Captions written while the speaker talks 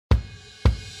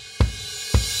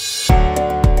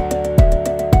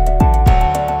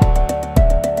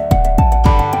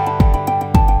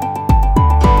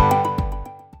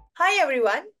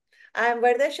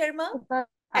Varda Sharma, Uh,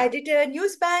 editor,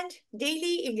 Newsband,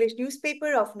 daily English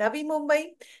newspaper of Navi Mumbai,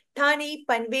 Thane,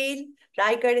 Panvel,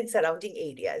 Raigad, and surrounding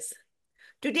areas.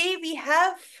 Today, we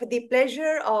have the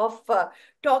pleasure of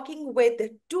talking with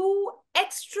two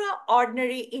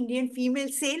extraordinary Indian female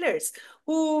sailors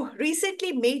who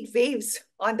recently made waves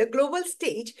on the global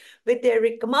stage with their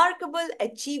remarkable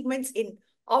achievements in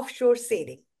offshore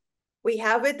sailing. We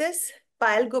have with us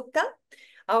Payal Gupta,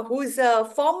 who's a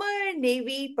former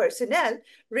Navy personnel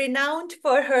renowned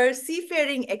for her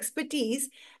seafaring expertise,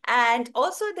 and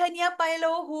also Dhanya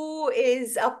Pilo, who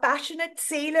is a passionate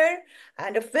sailor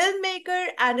and a filmmaker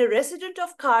and a resident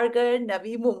of Kargar,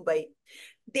 Navi Mumbai.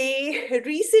 They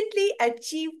recently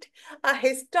achieved a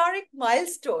historic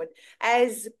milestone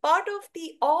as part of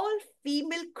the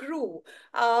all-female crew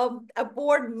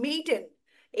aboard Maiden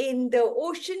in the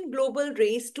Ocean Global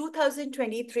Race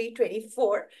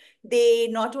 2023-24. They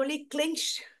not only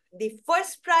clinched the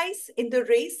first prize in the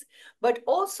race, but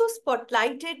also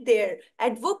spotlighted their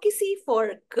advocacy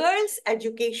for girls'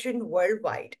 education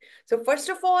worldwide. So, first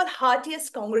of all,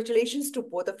 heartiest congratulations to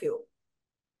both of you.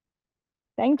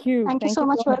 Thank you. Thank you Thank so you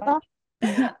much, so Varda.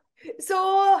 much.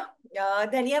 So,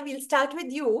 Dhanya, we'll start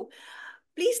with you.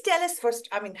 Please tell us first,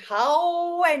 I mean,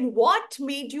 how and what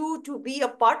made you to be a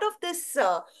part of this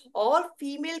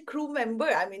all-female crew member,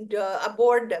 I mean,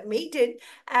 aboard Maiden,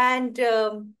 and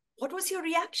what was your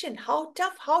reaction? How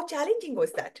tough, how challenging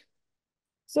was that?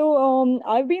 So,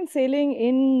 I've been sailing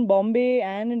in Bombay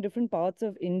and in different parts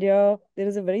of India. There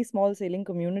is a very small sailing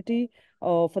community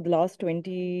for the last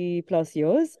 20 plus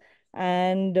years.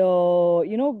 And,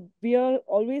 we are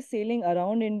always sailing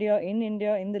around India, in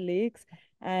the lakes.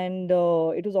 And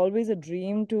it was always a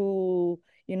dream to,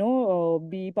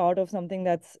 be part of something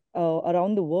that's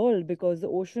around the world because the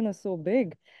ocean is so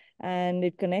big and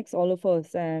it connects all of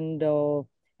us. And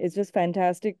it's just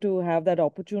fantastic to have that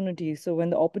opportunity. So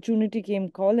when the opportunity came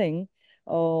calling,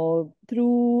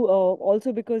 through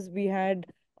also because we had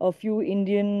a few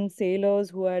Indian sailors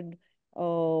who had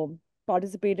uh,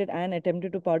 participated and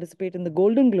attempted to participate in the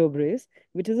Golden Globe race,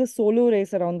 which is a solo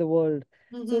race around the world.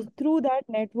 So Mm-hmm. through that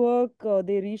network,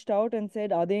 they reached out and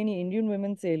said, "Are there any Indian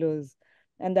women sailors?"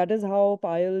 And that is how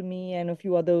Payal, me, and a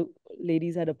few other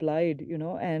ladies had applied,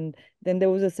 and then there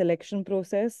was a selection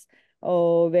process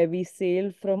where we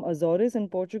sailed from Azores in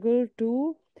Portugal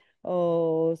to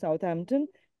Southampton.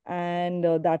 And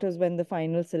that was when the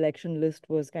final selection list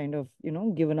was kind of,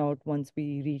 given out once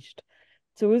we reached.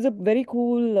 So it was a very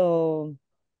cool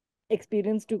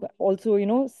experience to also,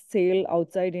 sail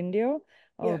outside India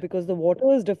Yeah. because the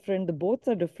water is different, the boats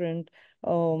are different,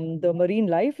 the marine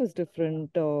life is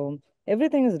different,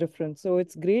 everything is different. So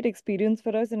it's great experience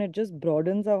for us, and it just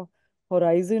broadens our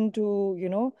horizon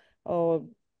to, uh,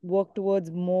 work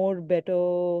towards more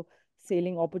better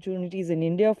sailing opportunities in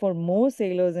India for more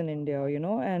sailors in India,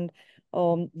 and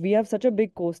we have such a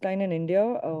big coastline in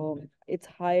India. It's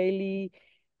highly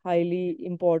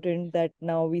important that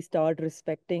now we start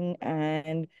respecting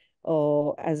and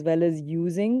as well as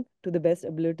using to the best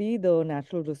ability the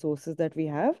natural resources that we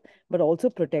have, but also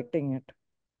protecting it.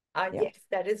 Yeah. Yes,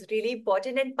 that is really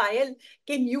important. And Payal,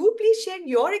 can you please share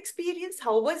your experience?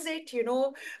 How was it,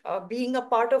 being a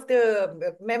part of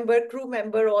the crew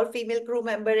member, all female crew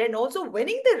member, and also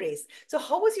winning the race? So,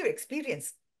 how was your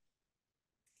experience?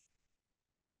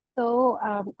 So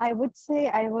I would say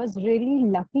I was really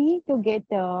lucky to get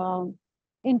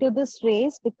into this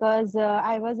race because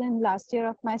I was in last year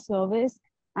of my service,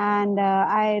 and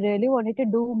I really wanted to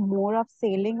do more of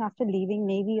sailing after leaving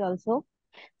Navy also.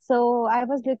 So I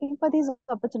was looking for these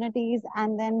opportunities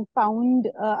and then found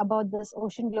about this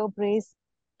Ocean Globe race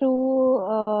through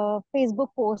Facebook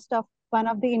post of one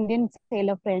of the Indian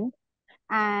sailor friend.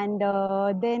 And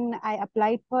then I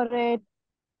applied for it,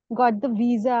 got the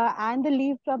visa and the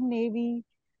leave from Navy,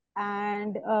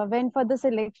 and went for the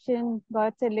selection,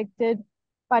 got selected,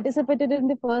 participated in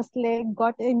the first leg,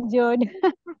 got injured.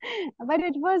 But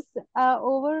it was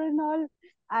overall,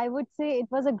 I would say it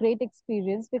was a great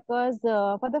experience because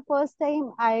for the first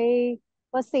time I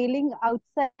was sailing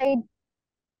outside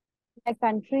my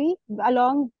country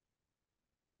along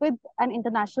with an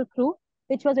international crew,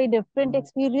 which was a different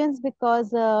experience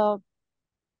because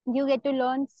you get to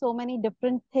learn so many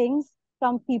different things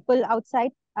from people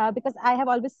outside because I have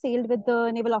always sailed with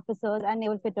the naval officers and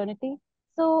naval fraternity.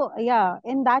 So yeah,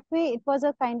 in that way, it was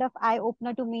a kind of eye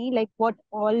opener to me, like what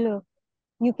all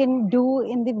you can do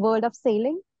in the world of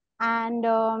sailing. And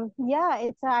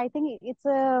yeah, I think it's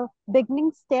a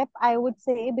beginning step, I would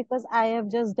say, because I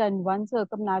have just done one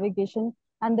circumnavigation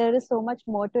and there is so much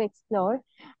more to explore.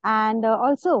 And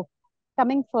also,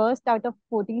 coming first out of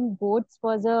 14 boats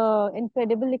was a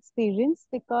incredible experience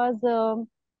because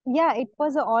yeah, it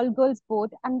was an all girls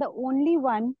boat and the only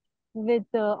one with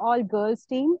all girls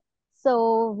team.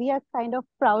 So we are kind of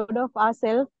proud of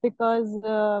ourselves because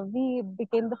we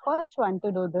became the first one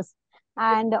to do this,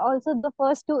 and also the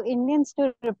first two Indians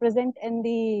to represent in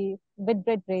the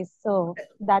Whitbread race. So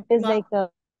that is like Remar-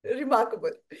 a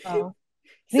Remarkable. So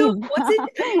dream, was it,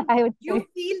 I mean, I would you say.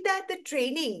 feel that the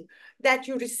training that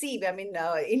you receive, I mean,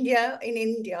 in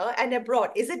India and abroad,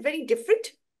 is it very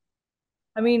different?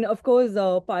 I mean, of course,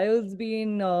 Payal's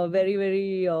been very,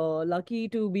 very lucky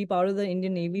to be part of the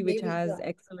Indian Navy, which Maybe, has yeah.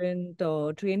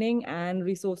 excellent training and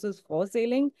resources for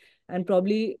sailing, and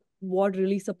probably what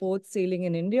really supports sailing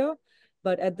in India.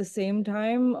 But at the same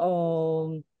time,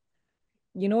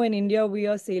 in India, we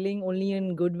are sailing only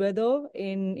in good weather.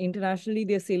 In internationally,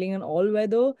 they're sailing in all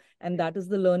weather, and that is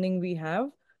the learning we have.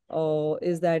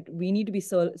 Is that we need to be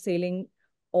sailing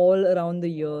all around the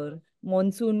year.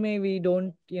 Monsoon may Go we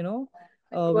don't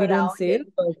around sail,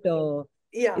 and but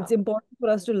yeah. it's important for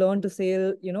us to learn to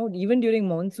sail. Even during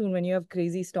monsoon when you have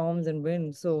crazy storms and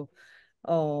wind. So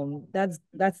that's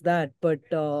that. But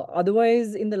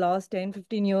otherwise, in the last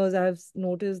 10-15 years, I have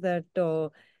noticed that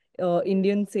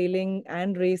Indian sailing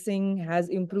and racing has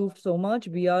improved so much.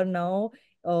 We are now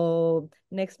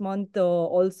next month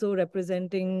also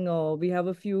representing, we have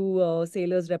a few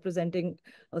sailors representing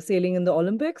sailing in the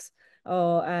Olympics,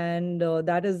 and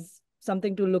that is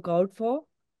something to look out for.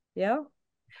 Yeah.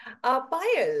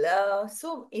 Payal,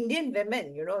 so Indian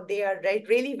women, they are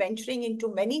really venturing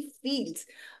into many fields,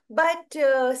 but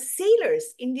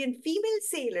sailors, Indian female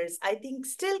sailors, I think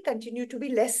still continue to be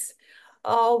less.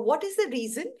 What is the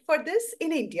reason for this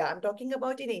in India? I'm talking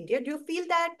about in India. Do you feel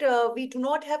that we do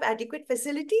not have adequate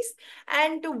facilities?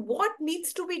 And what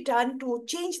needs to be done to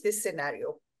change this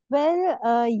scenario?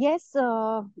 Well, yes,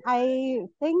 I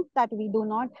think that we do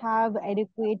not have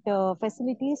adequate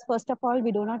facilities. First of all,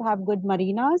 we do not have good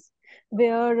marinas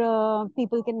where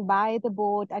people can buy the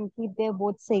boat and keep their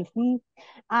boat safely.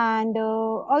 And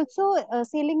also,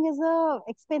 sailing is a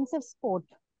expensive sport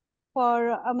for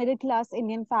a middle class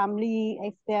Indian family.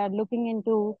 If they are looking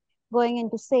into going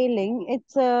into sailing,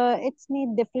 it's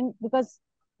need different because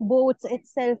boats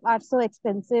itself are so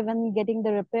expensive and getting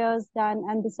the repairs done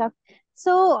and the stuff.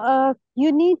 So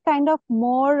you need kind of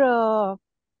more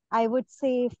I would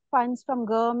say funds from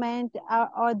government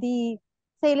or the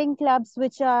sailing clubs,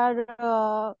 which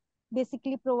are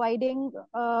basically providing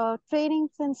training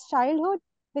since childhood,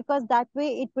 because that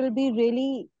way it will be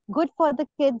really good for the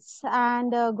kids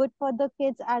and good for the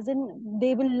kids as in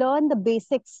they will learn the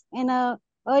basics in a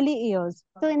early years.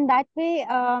 So in that way,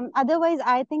 otherwise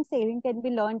I think sailing can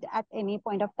be learned at any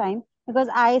point of time because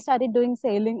I started doing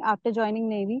sailing after joining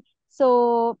Navy.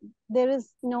 So there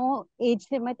is no age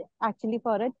limit actually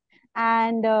for it,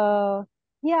 and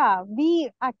yeah, we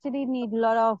actually need a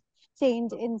lot of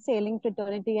change in sailing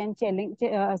fraternity and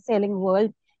sailing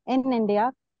world in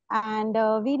India, and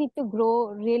we need to grow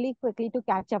really quickly to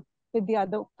catch up with the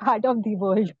other part of the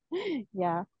world.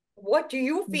 Yeah. What do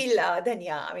you feel,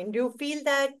 Dhanya? I mean, do you feel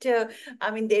that,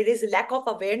 I mean, there is a lack of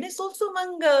awareness also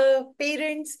among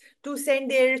parents to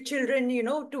send their children,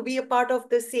 to be a part of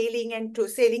the sailing and to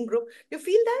sailing group? You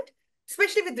feel that,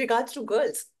 especially with regards to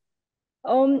girls?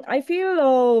 I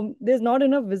feel there's not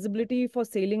enough visibility for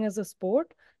sailing as a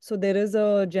sport. So there is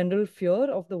a general fear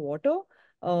of the water.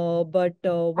 But I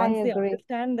once they agree.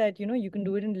 understand that, you can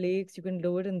do it in lakes, you can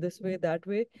do it in this way, that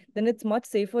way, then it's much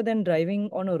safer than driving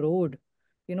on a road.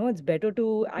 It's better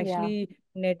to Yeah. actually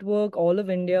network all of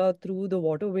India through the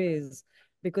waterways,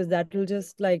 because that will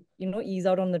just like, ease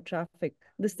out on the traffic.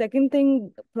 The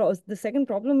second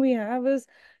problem we have is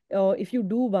if you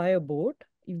do buy a boat,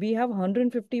 we have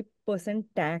 150%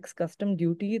 tax custom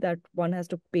duty that one has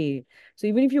to pay. So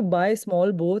even if you buy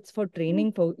small boats for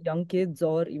training for young kids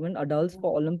or even adults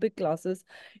for Olympic classes,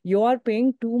 you are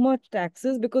paying too much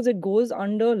taxes because it goes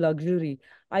under luxury.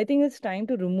 I think it's time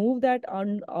to remove that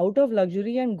out of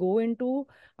luxury and go into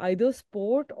either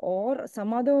sport or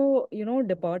some other,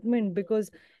 department, because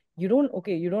you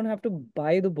don't have to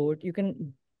buy the boat. You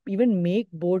can even make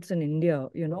boats in India.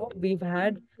 We've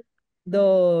had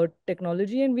the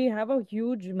technology and we have a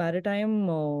huge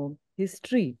maritime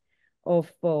history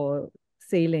of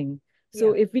sailing.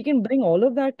 So Yeah. if we can bring all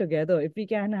of that together, if we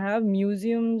can have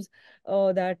museums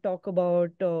that talk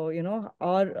about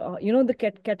our the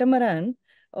catamaran,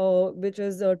 which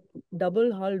is a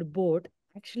double hulled boat.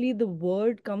 Actually the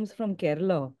word comes from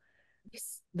Kerala,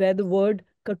 Yes. where the word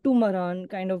Katumaran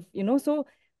kind of, so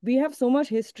we have so much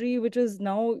history which is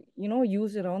now,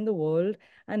 used around the world,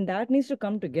 and that needs to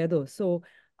come together. So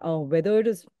whether it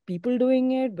is people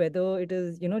doing it, whether it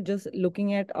is, just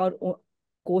looking at our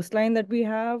coastline that we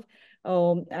have,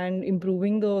 and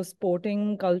improving the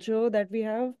sporting culture that we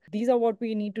have. These are what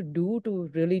we need to do to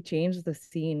really change the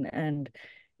scene. And,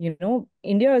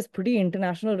 India is pretty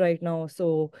international right now.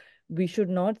 So we should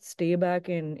not stay back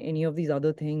in any of these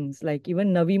other things. Like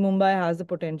even Navi Mumbai has the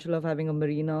potential of having a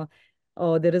marina.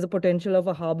 There is a potential of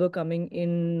a harbor coming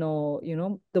in,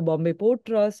 the Bombay Port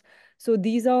Trust. So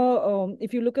these are,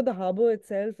 if you look at the harbor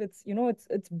itself, it's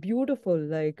beautiful.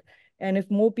 Like, and if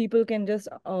more people can just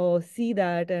see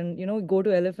that and, go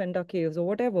to Elephanta Caves or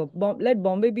whatever, let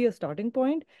Bombay be a starting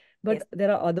point. Yes. But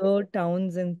there are other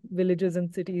towns and villages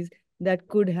and cities that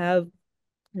could have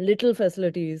little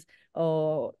facilities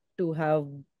to have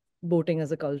boating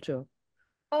as a culture.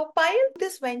 Payal,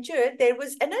 this venture, there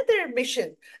was another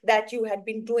mission that you had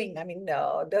been doing. I mean,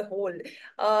 the whole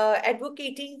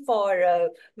advocating for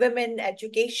women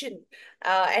education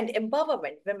and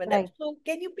empowerment women. Right. So,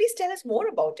 can you please tell us more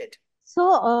about it?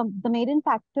 So, the Maiden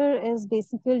Factor is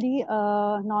basically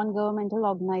a non-governmental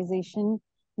organization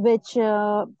which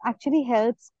actually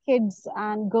helps kids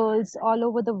and girls all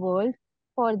over the world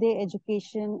for their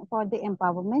education, for their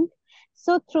empowerment.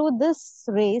 So, through this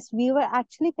race, we were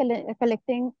actually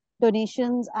collecting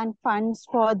donations and funds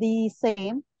for the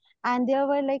same. And there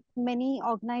were like many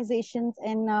organizations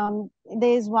in,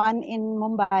 there's one in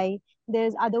Mumbai,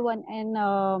 there's other one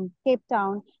in Cape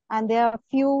Town, and there are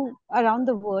few around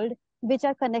the world which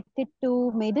are connected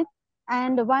to Maiden.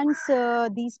 And once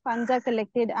these funds are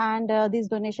collected and these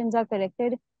donations are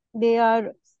collected, they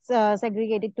are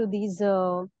segregated to these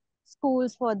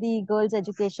schools for the girls'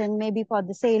 education, maybe for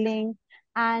the sailing.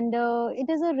 And it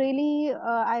is a really,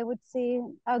 I would say,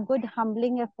 a good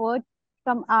humbling effort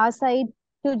from our side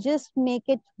to just make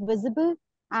it visible.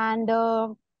 And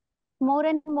more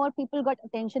and more people got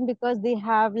attention because they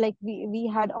have like we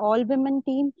had all women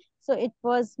team, so it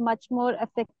was much more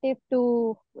effective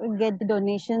to get the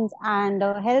donations and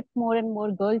help more and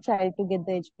more girl child to get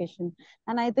the education.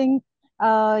 And I think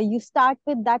you start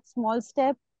with that small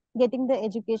step. Getting the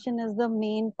education is the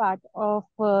main part of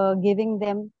giving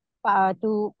them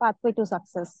to pathway to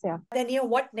success. Yeah. Then,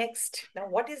 what next? Now,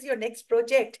 what is your next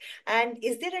project? And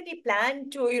is there any plan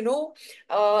to,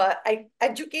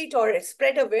 educate or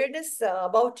spread awareness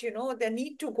about, the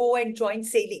need to go and join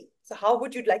sailing? So, how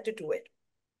would you like to do it?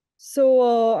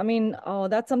 So, I mean,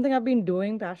 that's something I've been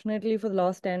doing passionately for the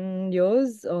last 10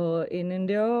 years in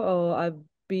India. I've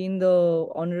been the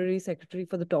honorary secretary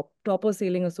for the Topper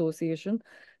Sailing Association.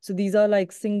 So these are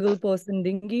like single person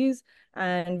dinghies,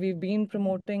 and we've been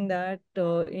promoting that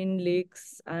in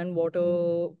lakes and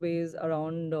waterways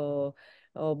around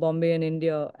Bombay and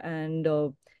India. And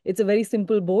it's a very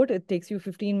simple boat. It takes you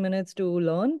 15 minutes to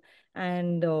learn,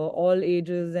 and all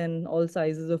ages and all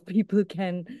sizes of people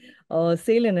can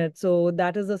sail in it. So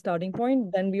that is the starting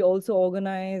point. Then we also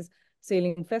organize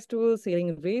sailing festivals,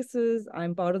 sailing races.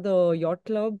 I'm part of the yacht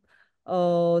club.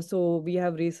 So we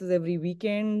have races every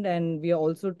weekend, and we are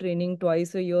also training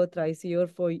twice a year, thrice a year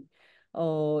for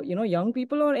young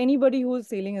people or anybody who is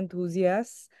sailing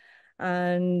enthusiasts.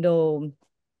 And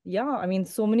yeah, I mean,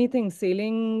 so many things.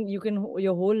 Sailing, you can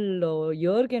your whole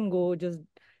year can go just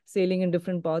sailing in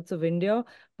different parts of India.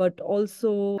 But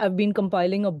also, I've been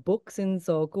compiling a book since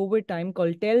COVID time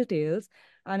called Telltales,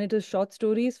 and it is short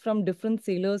stories from different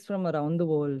sailors from around the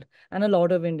world, and a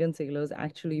lot of Indian sailors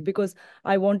actually, because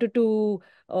I wanted to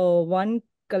one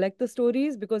collect the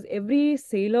stories, because every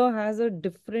sailor has a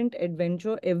different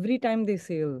adventure every time they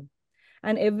sail,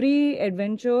 and every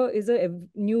adventure is a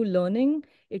new learning.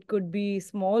 It could be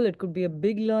small, it could be a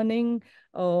big learning.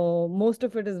 Most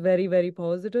of it is very, very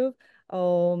positive.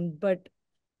 But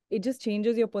it just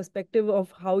changes your perspective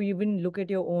of how you even look at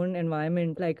your own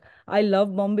environment. Like, I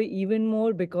love Bombay even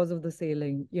more because of the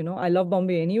sailing. I love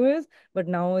Bombay anyways, but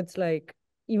now it's like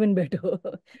even better.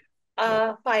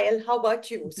 Yeah. Payal, how about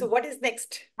you? So, what is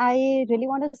next? I really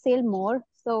want to sail more,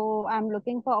 so I'm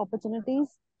looking for opportunities.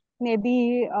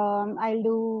 Maybe I'll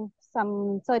do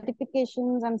some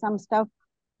certifications and some stuff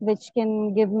which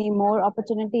can give me more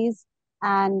opportunities.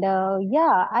 And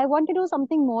yeah, I want to do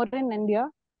something more in India,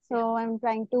 Yeah. so I'm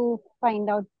trying to find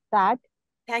out that.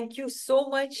 Thank you so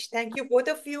much. Thank you, both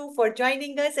of you, for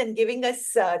joining us and giving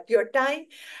us your time.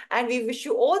 And we wish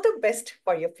you all the best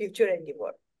for your future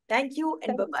endeavor. Thank you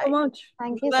and Thank bye you so bye. much.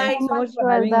 Thank you Thank so you Bye. so much much, for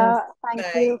having us. Varda.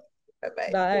 Thank Bye. you. Bye bye.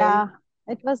 Bye. Yeah,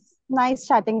 it was nice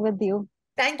chatting with you.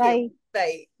 Thank you. Bye.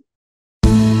 Bye.